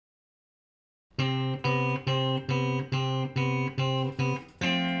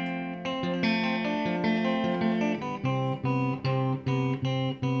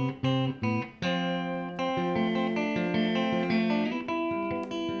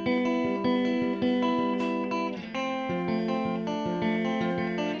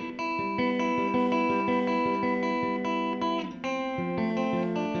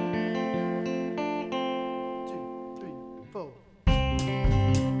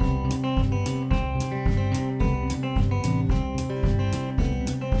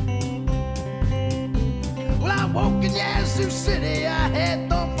Sioux City. I had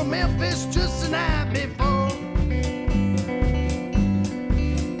thought from Memphis just the night before.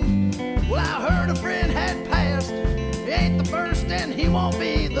 Well, I heard a friend had passed. He ain't the first and he won't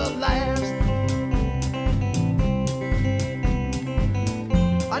be the last.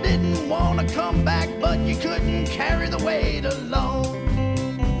 I didn't want to come back, but you couldn't carry the weight alone.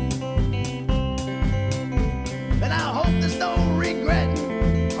 And I hope there's no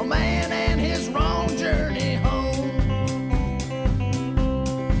regretting a man and his wrong journey home.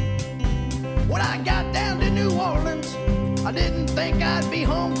 When I got down to New Orleans, I didn't think I'd be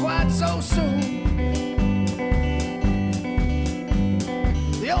home quite so soon.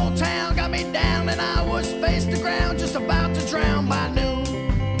 The old town got me down and I was face to ground, just about to drown by noon.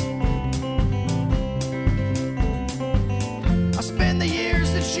 I spend the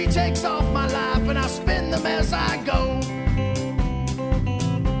years that she takes off my life, and I spend them as I go.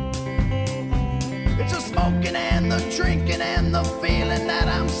 It's the smoking and the drinking and the feeling that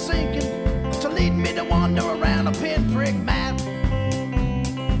I'm sinking to lead me to wander around a pinprick map.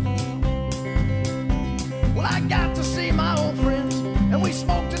 Well, I got to see my old friends, and we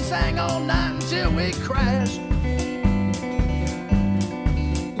smoked and sang all night until we crashed.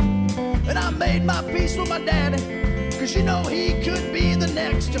 And I made my peace with my daddy, 'cause you know he could be the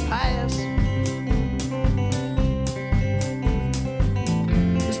next to pass.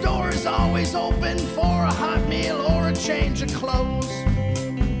 His door is always open for a hot meal or a change of clothes.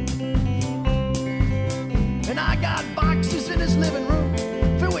 And I got boxes in his living room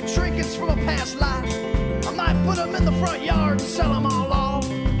filled with trinkets from a past life. I might put them in the front yard and sell them all off.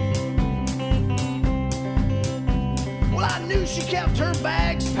 Well, I knew she kept her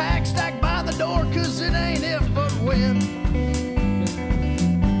bags packed, stacked by the door, 'cause it ain't if but when.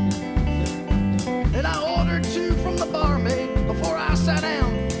 And I ordered 2 from the barmaid before I sat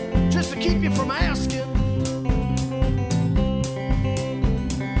down, just to keep you from asking.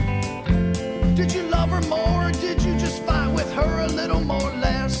 Did you love her more, or did you just fight with her a little more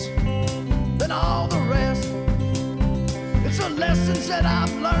less than all the rest? It's the lessons that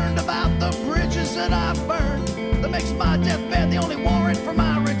I've learned about the bridges that I've burned that makes my deathbed the only warrant for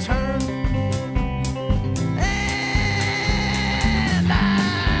my return. And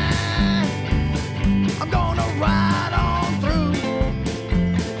I'm gonna ride on through.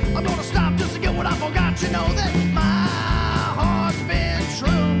 I'm gonna stop just to get what I forgot. You know that my heart's been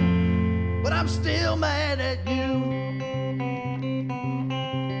true, but I'm still mad at you.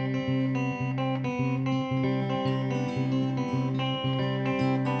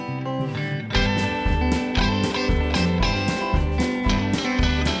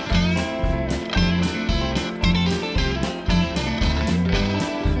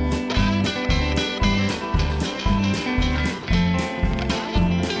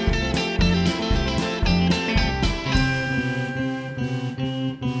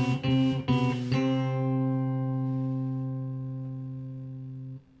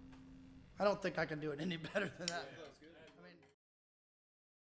 I don't think I can do it any better than that.